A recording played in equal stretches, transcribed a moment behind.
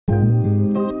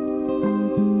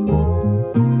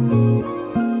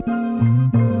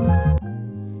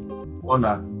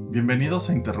Hola, bienvenidos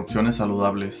a Interrupciones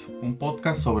Saludables, un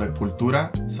podcast sobre cultura,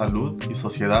 salud y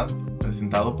sociedad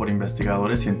presentado por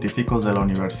investigadores científicos de la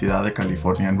Universidad de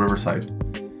California en Riverside.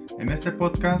 En este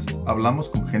podcast hablamos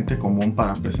con gente común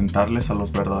para presentarles a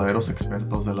los verdaderos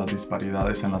expertos de las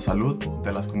disparidades en la salud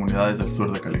de las comunidades del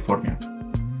sur de California.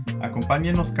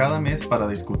 Acompáñenos cada mes para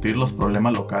discutir los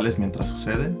problemas locales mientras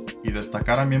suceden y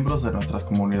destacar a miembros de nuestras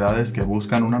comunidades que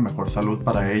buscan una mejor salud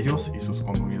para ellos y sus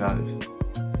comunidades.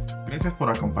 Gracias por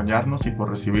acompañarnos y por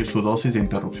recibir su dosis de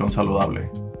interrupción saludable.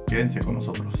 Quédense con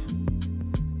nosotros.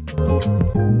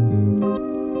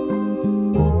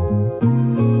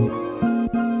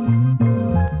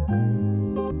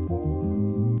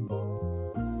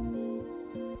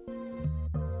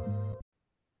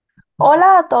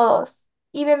 Hola a todos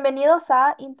y bienvenidos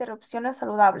a Interrupciones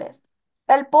Saludables,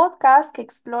 el podcast que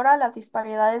explora las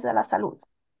disparidades de la salud.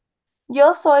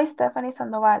 Yo soy Stephanie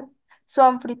Sandoval, su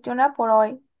anfitriona por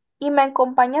hoy, y me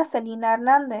acompaña Celina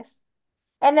Hernández.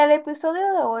 En el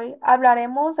episodio de hoy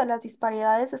hablaremos de las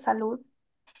disparidades de salud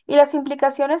y las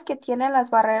implicaciones que tienen las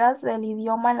barreras del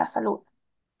idioma en la salud.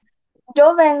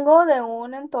 Yo vengo de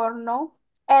un entorno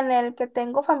en el que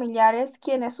tengo familiares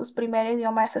quienes su primer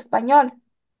idioma es español.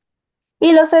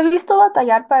 Y los he visto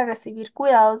batallar para recibir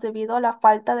cuidados debido a la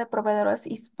falta de proveedores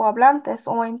hispanohablantes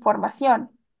o información.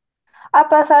 A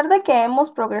pesar de que hemos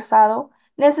progresado,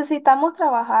 necesitamos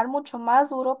trabajar mucho más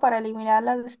duro para eliminar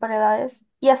las disparidades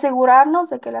y asegurarnos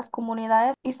de que las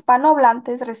comunidades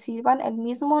hispanohablantes reciban el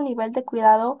mismo nivel de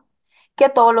cuidado que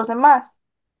todos los demás.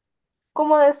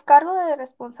 Como descargo de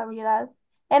responsabilidad,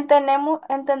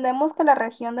 entendemos que la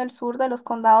región del sur de los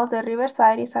condados de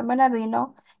Riverside y San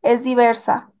Bernardino es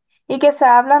diversa y que se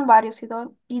hablan varios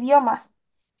idiomas.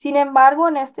 Sin embargo,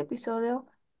 en este episodio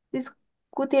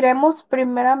discutiremos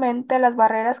primeramente las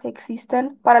barreras que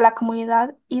existen para la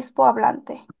comunidad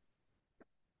hispanohablante.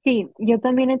 Sí, yo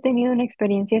también he tenido una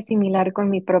experiencia similar con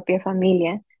mi propia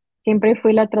familia. Siempre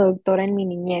fui la traductora en mi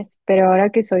niñez, pero ahora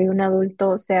que soy un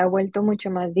adulto se ha vuelto mucho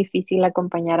más difícil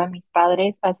acompañar a mis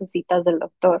padres a sus citas del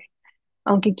doctor.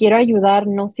 Aunque quiero ayudar,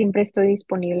 no siempre estoy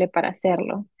disponible para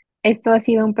hacerlo. Esto ha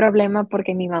sido un problema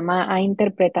porque mi mamá ha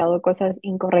interpretado cosas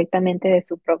incorrectamente de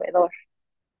su proveedor.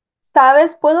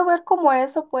 Sabes, puedo ver cómo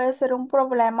eso puede ser un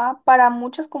problema para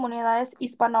muchas comunidades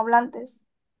hispanohablantes.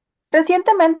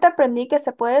 Recientemente aprendí que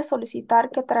se puede solicitar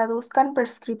que traduzcan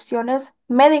prescripciones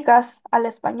médicas al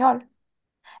español.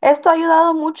 Esto ha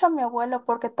ayudado mucho a mi abuelo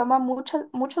porque toma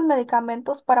muchos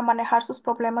medicamentos para manejar sus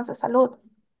problemas de salud.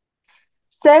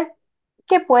 Sé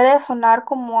que puede sonar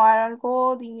como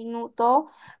algo diminuto,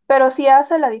 pero sí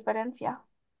hace la diferencia.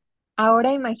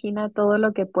 Ahora imagina todo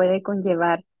lo que puede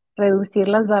conllevar reducir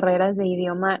las barreras de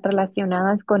idioma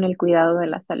relacionadas con el cuidado de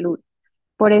la salud.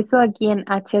 Por eso aquí en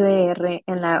HDR,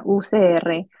 en la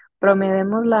UCR,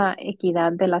 promovemos la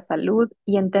equidad de la salud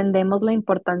y entendemos la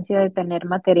importancia de tener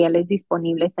materiales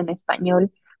disponibles en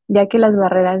español, ya que las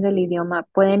barreras del idioma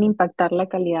pueden impactar la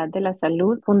calidad de la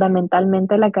salud,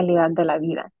 fundamentalmente la calidad de la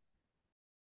vida.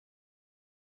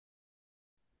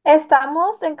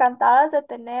 Estamos encantadas de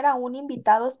tener a un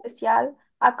invitado especial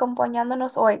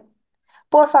acompañándonos hoy.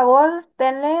 Por favor,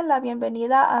 denle la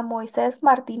bienvenida a Moisés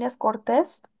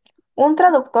Martínez-Cortez, un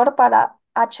traductor para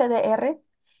HDR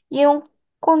y un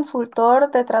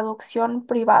consultor de traducción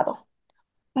privado.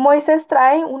 Moisés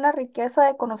trae una riqueza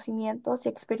de conocimientos y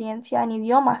experiencia en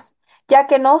idiomas, ya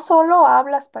que no solo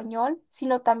habla español,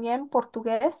 sino también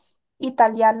portugués,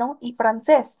 italiano y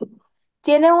francés.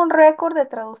 Tiene un récord de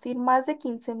traducir más de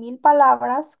 15,000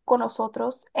 palabras con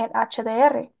nosotros en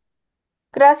HDR.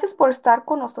 Gracias por estar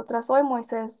con nosotras hoy,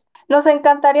 Moisés. Nos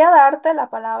encantaría darte la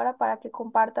palabra para que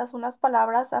compartas unas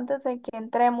palabras antes de que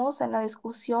entremos en la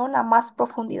discusión a más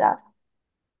profundidad.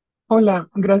 Hola,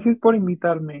 gracias por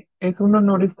invitarme. Es un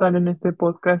honor estar en este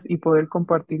podcast y poder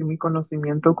compartir mi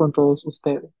conocimiento con todos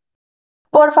ustedes.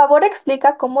 Por favor,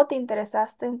 explica cómo te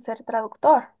interesaste en ser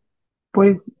traductor.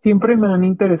 Pues siempre me han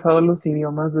interesado los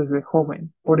idiomas desde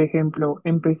joven. Por ejemplo,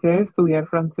 empecé a estudiar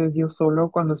francés yo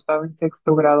solo cuando estaba en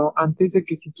sexto grado antes de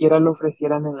que siquiera lo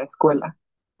ofrecieran en la escuela.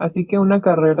 Así que una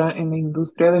carrera en la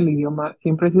industria del idioma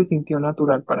siempre se sintió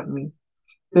natural para mí.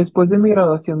 Después de mi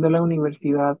graduación de la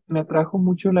universidad, me atrajo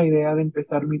mucho la idea de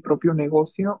empezar mi propio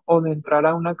negocio o de entrar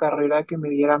a una carrera que me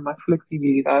diera más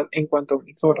flexibilidad en cuanto a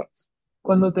mis horas.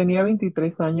 Cuando tenía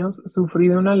 23 años, sufrí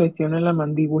de una lesión en la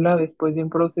mandíbula después de un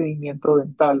procedimiento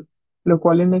dental, lo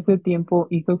cual en ese tiempo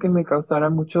hizo que me causara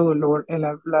mucho dolor el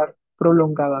hablar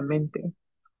prolongadamente.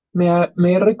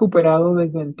 Me he recuperado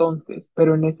desde entonces,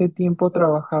 pero en ese tiempo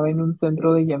trabajaba en un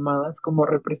centro de llamadas como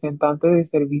representante de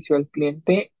servicio al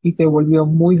cliente y se volvió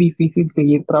muy difícil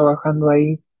seguir trabajando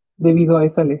ahí debido a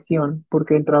esa lesión,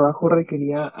 porque el trabajo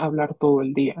requería hablar todo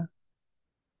el día.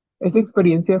 Esa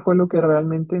experiencia fue lo que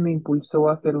realmente me impulsó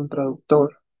a ser un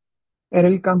traductor. Era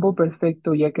el campo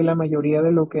perfecto, ya que la mayoría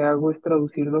de lo que hago es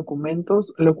traducir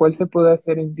documentos, lo cual se puede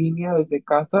hacer en línea desde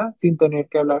casa sin tener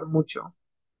que hablar mucho.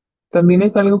 También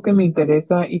es algo que me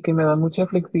interesa y que me da mucha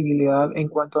flexibilidad en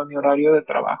cuanto a mi horario de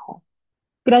trabajo.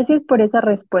 Gracias por esa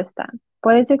respuesta.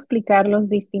 ¿Puedes explicar los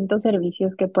distintos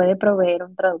servicios que puede proveer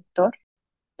un traductor?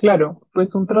 Claro,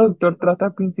 pues un traductor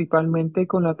trata principalmente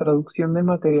con la traducción de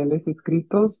materiales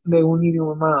escritos de un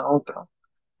idioma a otro.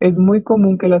 Es muy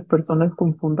común que las personas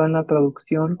confundan la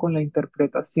traducción con la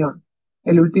interpretación,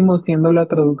 el último siendo la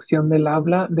traducción del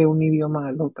habla de un idioma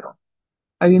al otro.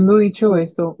 Habiendo dicho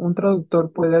eso, un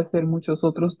traductor puede hacer muchos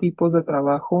otros tipos de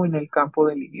trabajo en el campo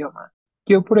del idioma.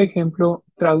 Yo, por ejemplo,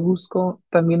 traduzco,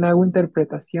 también hago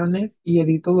interpretaciones y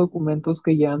edito documentos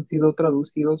que ya han sido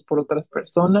traducidos por otras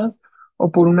personas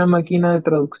o por una máquina de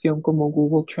traducción como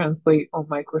Google Translate o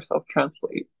Microsoft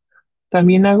Translate.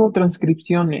 También hago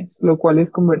transcripciones, lo cual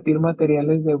es convertir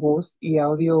materiales de voz y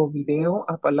audio o video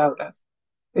a palabras.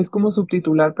 Es como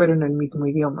subtitular pero en el mismo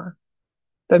idioma.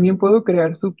 También puedo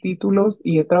crear subtítulos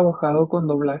y he trabajado con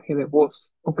doblaje de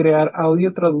voz o crear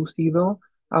audio traducido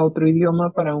a otro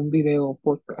idioma para un video o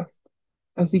podcast.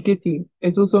 Así que sí,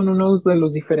 esos son unos de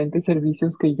los diferentes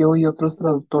servicios que yo y otros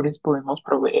traductores podemos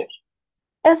proveer.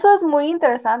 Eso es muy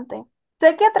interesante.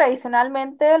 Sé que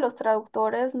tradicionalmente los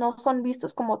traductores no son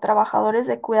vistos como trabajadores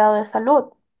de cuidado de salud.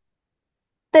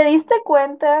 ¿Te diste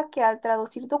cuenta que al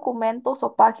traducir documentos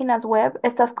o páginas web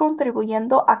estás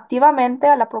contribuyendo activamente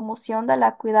a la promoción de la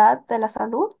equidad de la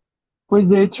salud? Pues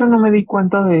de hecho no me di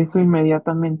cuenta de eso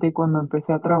inmediatamente cuando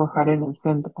empecé a trabajar en el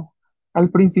centro. Al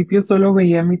principio solo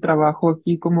veía mi trabajo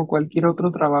aquí como cualquier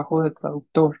otro trabajo de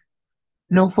traductor.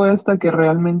 No fue hasta que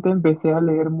realmente empecé a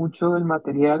leer mucho del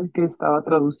material que estaba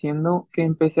traduciendo que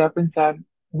empecé a pensar,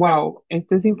 wow,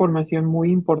 esta es información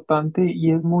muy importante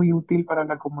y es muy útil para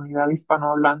la comunidad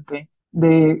hispanohablante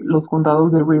de los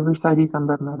condados de Riverside y San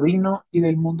Bernardino y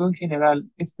del mundo en general,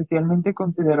 especialmente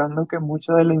considerando que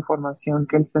mucha de la información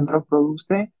que el centro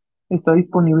produce está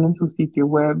disponible en su sitio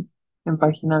web, en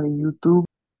página de YouTube,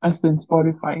 hasta en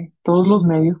Spotify, todos los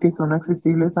medios que son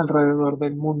accesibles alrededor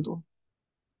del mundo.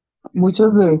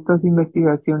 Muchas de estas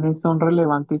investigaciones son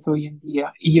relevantes hoy en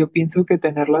día y yo pienso que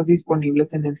tenerlas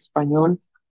disponibles en español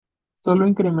solo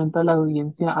incrementa la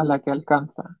audiencia a la que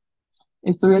alcanza.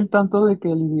 Estoy al tanto de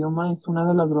que el idioma es una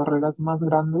de las barreras más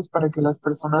grandes para que las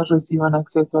personas reciban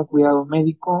acceso a cuidado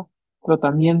médico,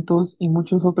 tratamientos y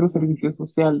muchos otros servicios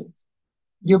sociales.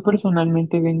 Yo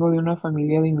personalmente vengo de una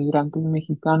familia de inmigrantes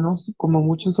mexicanos, como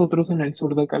muchos otros en el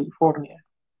sur de California.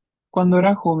 Cuando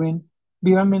era joven,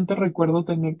 vivamente recuerdo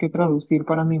tener que traducir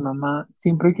para mi mamá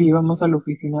siempre que íbamos a la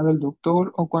oficina del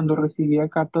doctor o cuando recibía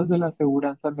cartas de la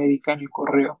aseguranza médica en el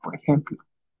correo, por ejemplo.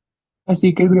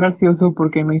 Así que es gracioso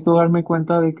porque me hizo darme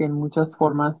cuenta de que en muchas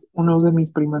formas uno de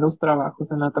mis primeros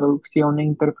trabajos en la traducción e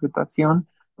interpretación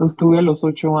los tuve a los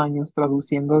 8 años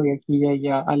traduciendo de aquí y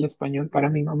allá al español para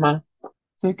mi mamá.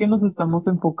 Sé que nos estamos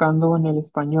enfocando en el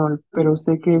español, pero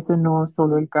sé que ese no es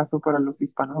solo el caso para los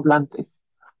hispanohablantes.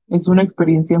 Es una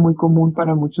experiencia muy común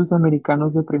para muchos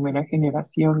americanos de primera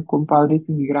generación con padres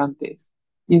inmigrantes,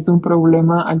 y es un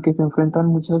problema al que se enfrentan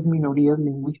muchas minorías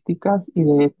lingüísticas y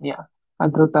de etnia,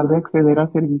 al tratar de acceder a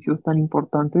servicios tan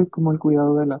importantes como el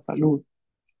cuidado de la salud.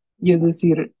 Y es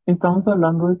decir, estamos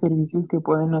hablando de servicios que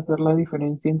pueden hacer la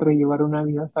diferencia entre llevar una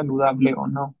vida saludable o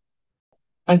no.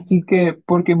 Así que,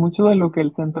 porque mucho de lo que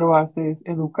el centro hace es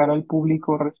educar al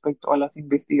público respecto a las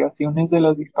investigaciones de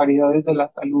las disparidades de la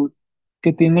salud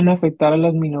que tienden a afectar a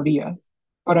las minorías,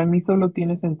 para mí solo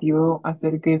tiene sentido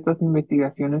hacer que estas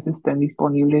investigaciones estén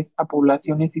disponibles a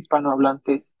poblaciones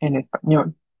hispanohablantes en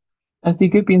español. Así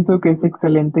que pienso que es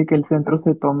excelente que el centro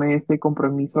se tome este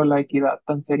compromiso a la equidad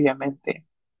tan seriamente,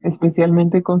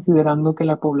 especialmente considerando que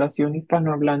la población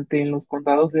hispanohablante en los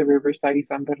condados de Riverside y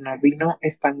San Bernardino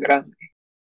es tan grande.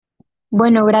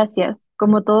 Bueno, gracias.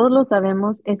 Como todos lo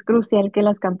sabemos, es crucial que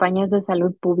las campañas de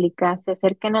salud pública se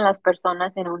acerquen a las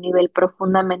personas en un nivel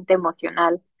profundamente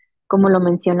emocional, como lo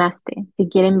mencionaste, si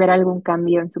quieren ver algún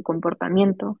cambio en su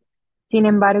comportamiento. Sin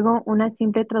embargo, una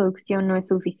simple traducción no es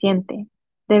suficiente.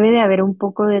 Debe de haber un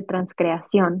poco de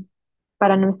transcreación.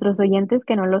 Para nuestros oyentes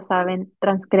que no lo saben,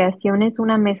 transcreación es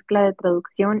una mezcla de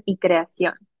traducción y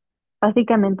creación.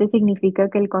 Básicamente significa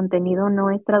que el contenido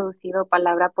no es traducido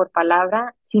palabra por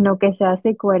palabra, sino que se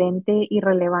hace coherente y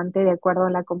relevante de acuerdo a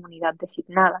la comunidad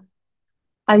designada.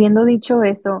 Habiendo dicho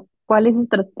eso, ¿cuáles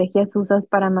estrategias usas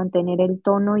para mantener el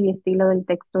tono y estilo del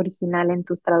texto original en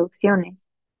tus traducciones?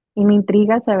 Y me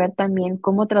intriga saber también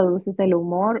cómo traduces el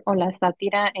humor o la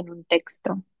sátira en un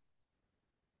texto.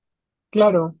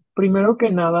 Claro, primero que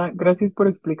nada, gracias por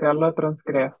explicar la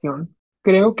transcreación.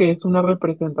 Creo que es una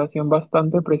representación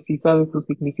bastante precisa de su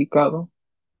significado.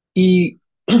 Y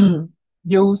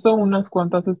yo uso unas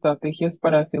cuantas estrategias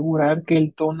para asegurar que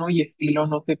el tono y estilo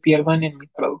no se pierdan en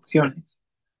mis traducciones.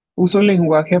 Uso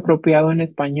lenguaje apropiado en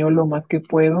español lo más que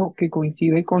puedo, que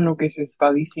coincide con lo que se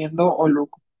está diciendo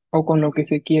o con lo que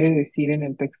se quiere decir en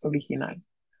el texto original.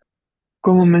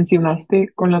 Como mencionaste,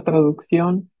 con la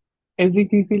traducción es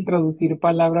difícil traducir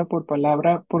palabra por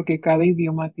palabra porque cada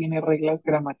idioma tiene reglas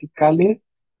gramaticales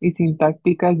y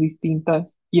sintácticas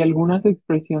distintas y algunas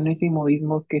expresiones y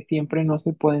modismos que siempre no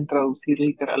se pueden traducir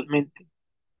literalmente.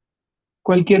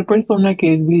 Cualquier persona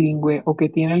que es bilingüe o que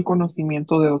tiene el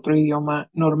conocimiento de otro idioma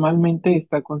normalmente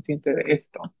está consciente de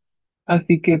esto.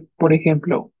 Así que, por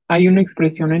ejemplo, hay una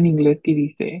expresión en inglés que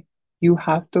dice, "You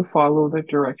have to follow the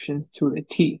directions to the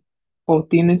T", o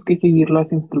tienes que seguir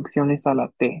las instrucciones a la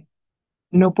T.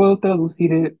 No puedo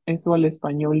traducir eso al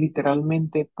español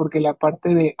literalmente porque la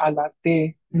parte de a la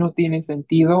T no tiene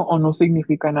sentido o no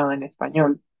significa nada en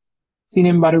español. Sin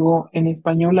embargo, en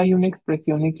español hay una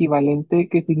expresión equivalente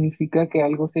que significa que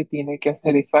algo se tiene que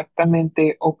hacer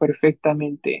exactamente o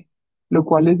perfectamente, lo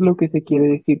cual es lo que se quiere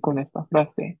decir con esta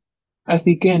frase.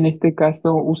 Así que en este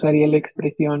caso usaría la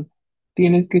expresión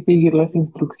tienes que seguir las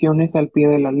instrucciones al pie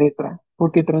de la letra,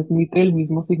 porque transmite el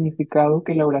mismo significado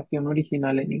que la oración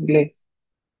original en inglés.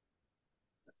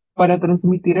 Para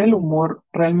transmitir el humor,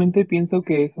 realmente pienso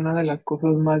que es una de las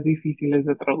cosas más difíciles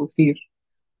de traducir.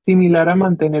 Similar a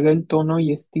mantener el tono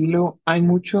y estilo, hay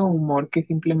mucho humor que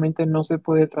simplemente no se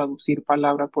puede traducir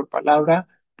palabra por palabra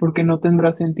porque no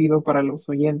tendrá sentido para los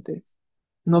oyentes.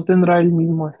 No tendrá el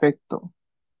mismo efecto.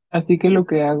 Así que lo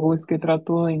que hago es que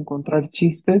trato de encontrar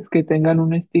chistes que tengan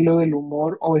un estilo del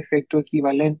humor o efecto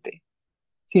equivalente.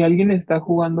 Si alguien está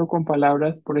jugando con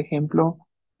palabras, por ejemplo,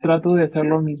 trato de hacer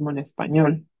lo mismo en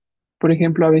español. Por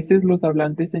ejemplo, a veces los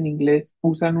hablantes en inglés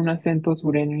usan un acento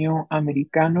sureño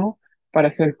americano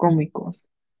para ser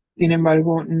cómicos. Sin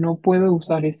embargo, no puedo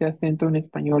usar ese acento en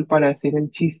español para hacer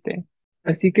el chiste.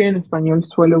 Así que en español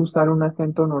suelo usar un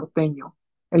acento norteño,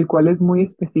 el cual es muy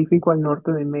específico al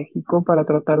norte de México para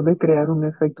tratar de crear un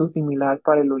efecto similar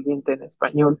para el oyente en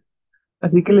español.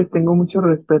 Así que les tengo mucho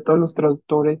respeto a los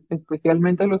traductores,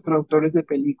 especialmente a los traductores de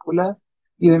películas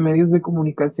y de medios de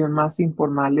comunicación más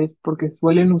informales, porque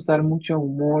suelen usar mucho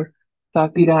humor,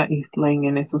 sátira y slang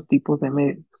en esos tipos de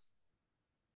medios.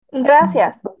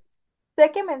 Gracias.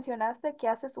 Sé que mencionaste que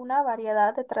haces una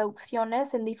variedad de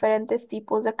traducciones en diferentes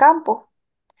tipos de campo,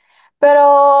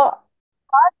 pero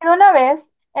 ¿hay una vez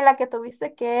en la que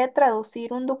tuviste que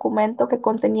traducir un documento que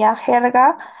contenía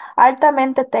jerga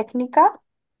altamente técnica,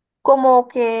 como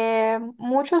que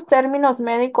muchos términos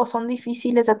médicos son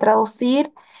difíciles de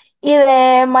traducir y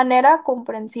de manera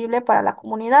comprensible para la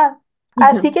comunidad?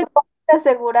 Así que, ¿cómo te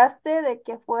aseguraste de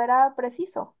que fuera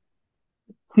preciso?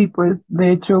 Sí, pues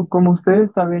de hecho, como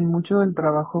ustedes saben, mucho del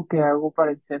trabajo que hago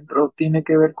para el centro tiene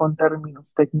que ver con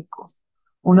términos técnicos.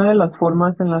 Una de las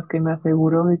formas en las que me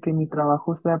aseguro de que mi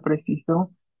trabajo sea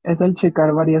preciso es al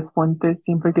checar varias fuentes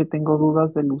siempre que tengo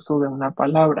dudas del uso de una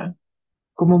palabra.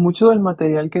 Como mucho del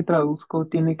material que traduzco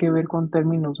tiene que ver con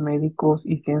términos médicos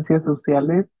y ciencias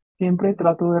sociales, siempre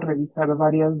trato de revisar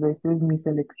varias veces mis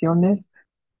selecciones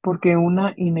porque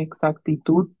una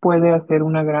inexactitud puede hacer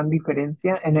una gran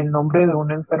diferencia en el nombre de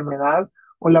una enfermedad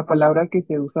o la palabra que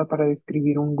se usa para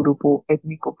describir un grupo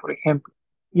étnico, por ejemplo.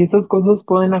 Y esas cosas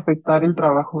pueden afectar el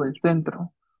trabajo del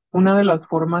centro. Una de las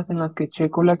formas en las que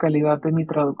checo la calidad de mi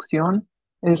traducción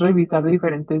es revisar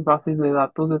diferentes bases de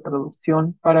datos de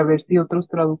traducción para ver si otros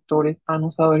traductores han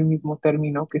usado el mismo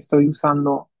término que estoy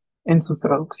usando en sus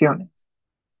traducciones.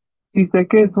 Si sé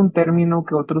que es un término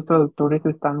que otros traductores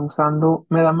están usando,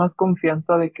 me da más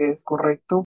confianza de que es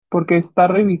correcto porque está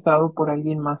revisado por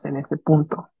alguien más en ese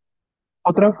punto.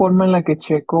 Otra forma en la que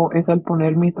checo es al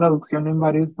poner mi traducción en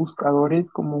varios buscadores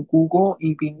como Google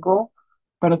y Bingo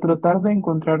para tratar de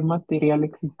encontrar material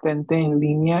existente en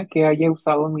línea que haya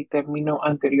usado mi término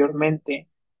anteriormente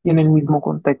y en el mismo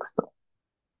contexto.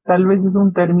 Tal vez es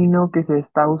un término que se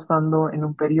está usando en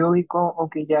un periódico o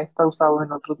que ya está usado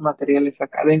en otros materiales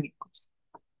académicos.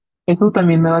 Eso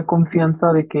también me da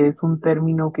confianza de que es un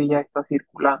término que ya está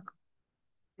circulando.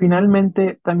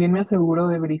 Finalmente, también me aseguro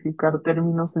de verificar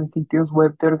términos en sitios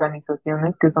web de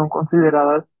organizaciones que son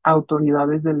consideradas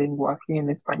autoridades del lenguaje en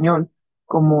español,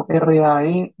 como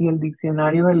RAE y el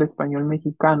Diccionario del Español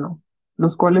Mexicano,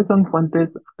 los cuales son fuentes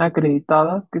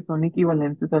acreditadas que son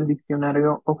equivalentes al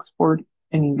diccionario Oxford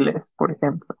en inglés, por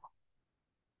ejemplo.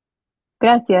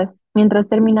 Gracias. Mientras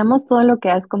terminamos todo lo que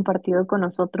has compartido con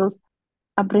nosotros,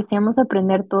 apreciamos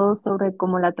aprender todo sobre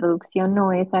cómo la traducción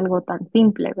no es algo tan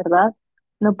simple, ¿verdad?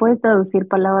 No puedes traducir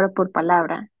palabra por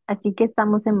palabra, así que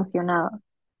estamos emocionados.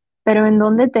 Pero ¿en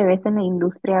dónde te ves en la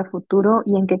industria a futuro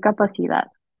y en qué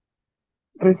capacidad?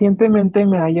 Recientemente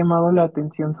me ha llamado la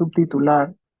atención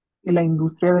subtitular y la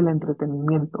industria del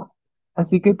entretenimiento,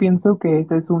 así que pienso que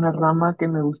esa es una rama que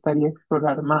me gustaría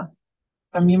explorar más.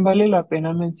 También vale la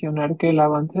pena mencionar que el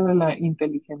avance de la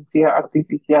inteligencia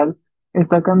artificial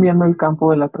está cambiando el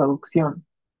campo de la traducción,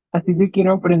 así que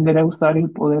quiero aprender a usar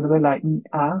el poder de la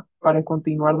IA para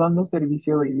continuar dando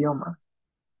servicio de idiomas.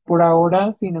 Por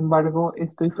ahora, sin embargo,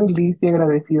 estoy feliz y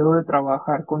agradecido de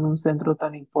trabajar con un centro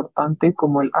tan importante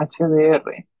como el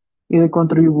HDR y de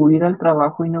contribuir al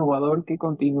trabajo innovador que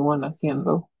continúan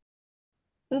haciendo.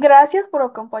 Gracias por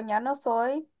acompañarnos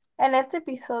hoy en este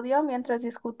episodio mientras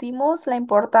discutimos la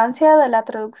importancia de la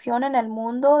traducción en el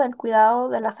mundo del cuidado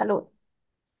de la salud.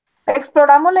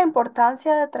 Exploramos la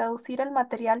importancia de traducir el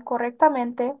material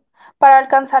correctamente para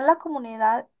alcanzar la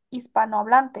comunidad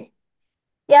hispanohablante.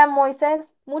 Y a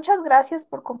Moisés, muchas gracias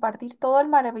por compartir todo el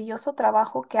maravilloso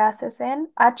trabajo que haces en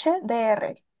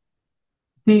HDR.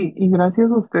 Sí, y gracias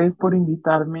a ustedes por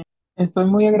invitarme. Estoy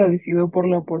muy agradecido por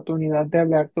la oportunidad de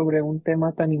hablar sobre un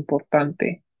tema tan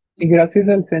importante. Y gracias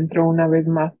al centro una vez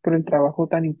más por el trabajo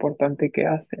tan importante que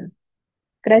hacen.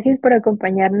 Gracias por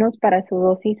acompañarnos para su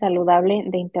dosis saludable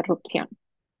de interrupción.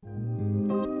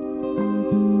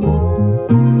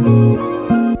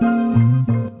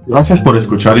 Gracias por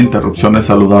escuchar Interrupciones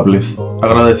Saludables.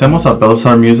 Agradecemos a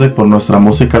Pelsar Music por nuestra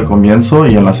música al comienzo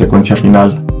y en la secuencia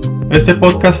final. Este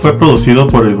podcast fue producido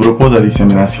por el Grupo de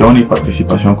Diseminación y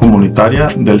Participación Comunitaria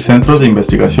del Centro de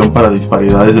Investigación para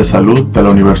Disparidades de Salud de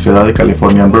la Universidad de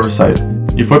California en Riverside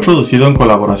y fue producido en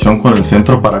colaboración con el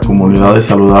Centro para Comunidades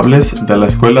Saludables de la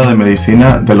Escuela de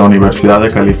Medicina de la Universidad de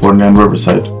California en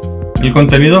Riverside. El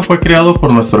contenido fue creado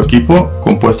por nuestro equipo,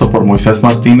 compuesto por Moisés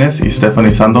Martínez y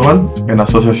Stephanie Sandoval, en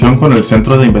asociación con el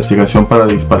Centro de Investigación para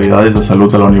Disparidades de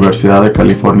Salud de la Universidad de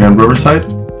California en Riverside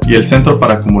y el Centro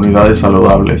para Comunidades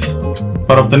Saludables.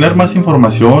 Para obtener más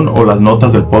información o las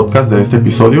notas del podcast de este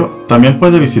episodio, también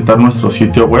puede visitar nuestro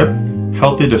sitio web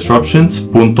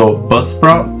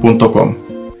healthydisruptions.buzzsprout.com.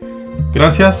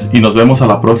 Gracias y nos vemos a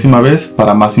la próxima vez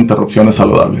para más interrupciones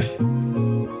saludables.